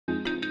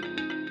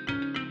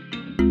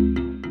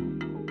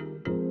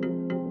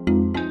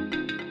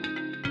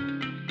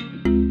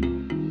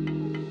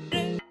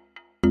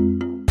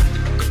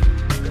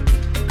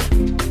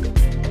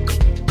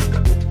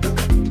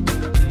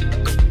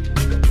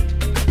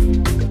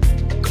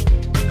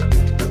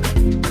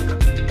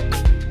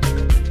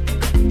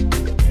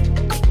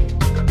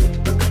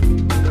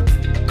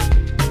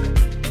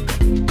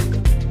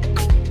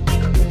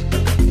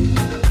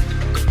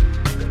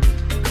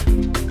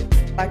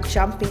Like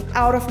jumping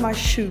out of my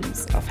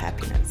shoes of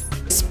happiness.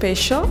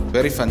 Special.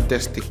 Very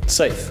fantastic.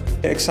 Safe.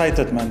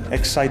 Excited, man.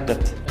 Excited.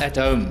 At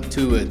home,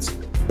 2 words.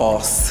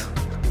 Boss.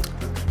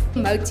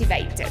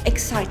 Motivated.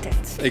 Excited.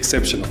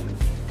 Exceptional.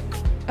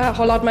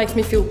 Hollard makes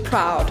me feel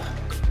proud.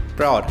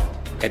 Proud.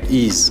 At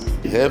ease.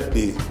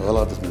 Happy.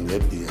 Hollard has been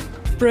happy.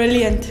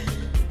 Brilliant.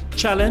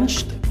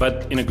 Challenged,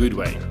 but in a good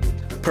way.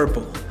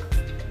 Purple.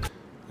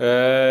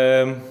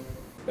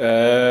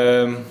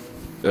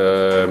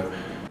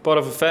 Part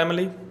of a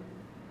family.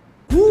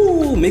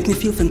 Ooh, makes me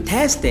feel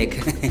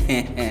fantastic.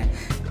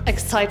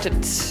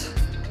 Excited.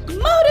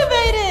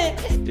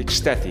 Motivated.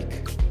 Ecstatic.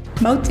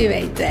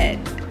 Motivated.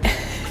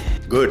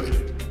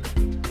 Good.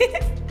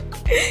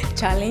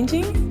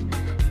 Challenging.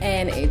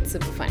 And it's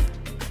super fun.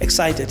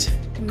 Excited.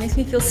 It makes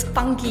me feel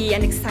spunky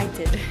and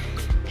excited.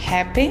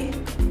 Happy.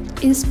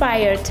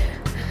 Inspired.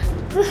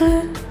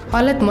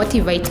 Hollard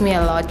motivates me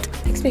a lot.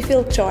 Makes me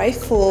feel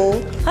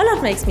joyful.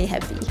 Hollard makes me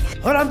happy.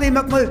 Hollard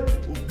maakt me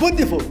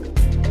wonderful.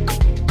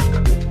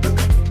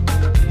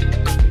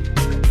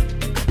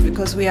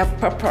 Because we are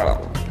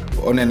purple.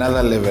 On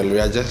another level, we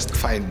are just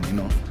fine, you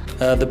know.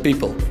 The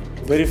people.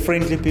 Very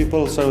friendly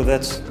people, so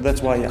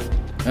that's why,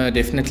 yeah.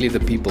 Definitely the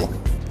people.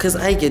 Because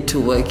I get to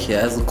work here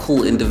as a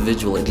cool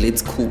individual. It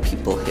leads cool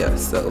people here,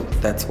 so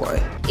that's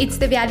why. It's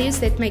the values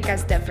that make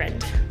us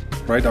different.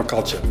 Right? Our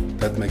culture.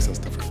 That makes us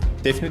different.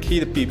 Definitely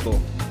the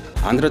people.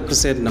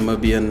 100%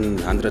 Namibian,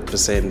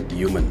 100%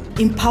 human.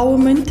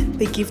 Empowerment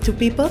they give to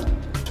people.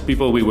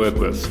 People we work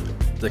with.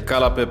 The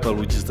color purple,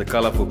 which is the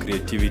color for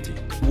creativity.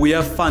 We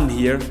have fun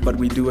here, but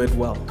we do it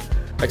well.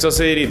 Ek sal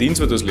sê die diens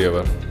wat ons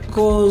lewer.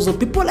 Because the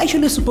people are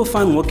actually super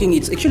fun working.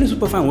 It's actually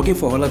super fun working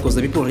for Hollard because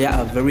the people here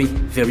are very,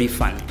 very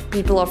fun.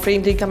 People are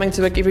friendly, coming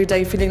to work every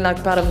day, feeling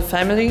like part of a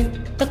family.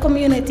 The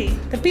community.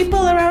 The people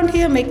around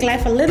here make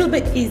life a little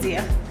bit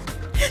easier.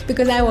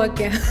 Because I work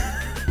here.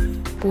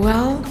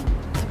 Well,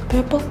 the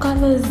purple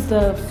color is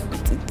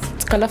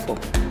it's colorful.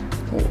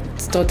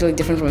 It's totally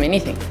different from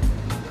anything.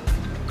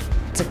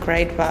 It's a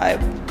great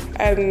vibe.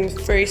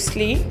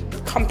 Firstly,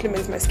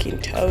 compliment my skin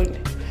tone.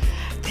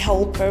 The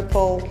whole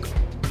purple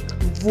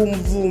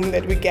boom boom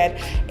that we get.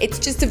 It's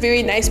just a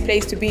very nice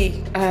place to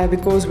be.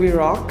 Because we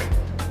rock,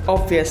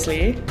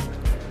 obviously.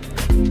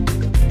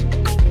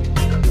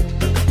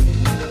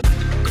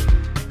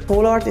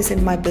 Hollard is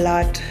in my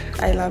blood.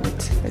 I love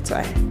it. That's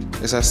why.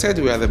 As I said,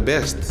 we are the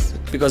best.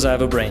 Because I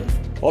have a brain.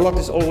 Hollard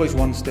is always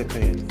one step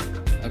ahead.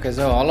 Okay,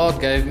 so Hollard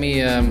gave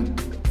me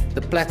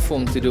the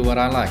platform to do what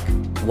I like.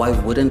 Why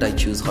wouldn't I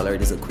choose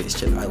Hollard is a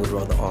question I would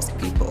rather ask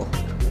people.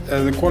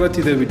 The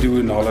quality that we do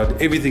in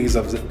Hollard, everything is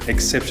of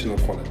exceptional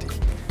quality.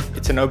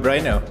 It's a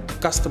no-brainer.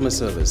 Customer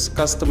service.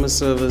 Customer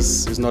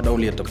service is not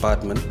only a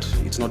department,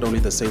 it's not only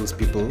the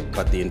salespeople,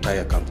 but the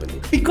entire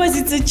company. Because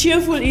it's a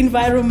cheerful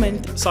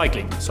environment.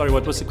 Cycling. Sorry,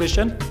 what was the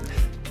question?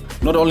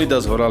 Not only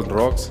does Hollard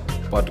rocks,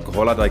 but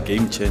Hollard are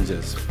game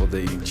changers for the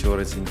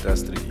insurance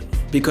industry.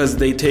 Because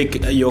they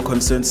take your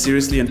concerns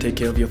seriously and take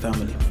care of your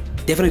family.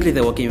 Definitely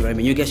the working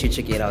environment. You guys should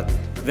check it out.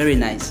 Very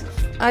nice.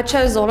 I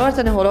chose Hollard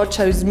and Hollard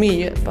chose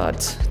me about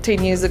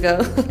 10 years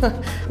ago.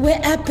 We're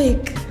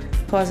epic.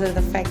 Because of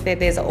the fact that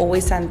there's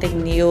always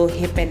something new,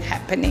 hip and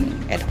happening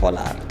at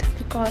Hollard.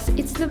 Because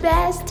it's the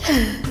best.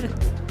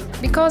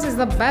 Because it's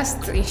the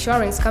best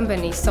insurance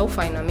company so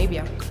far in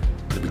Namibia.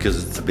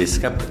 Because it's the best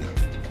company.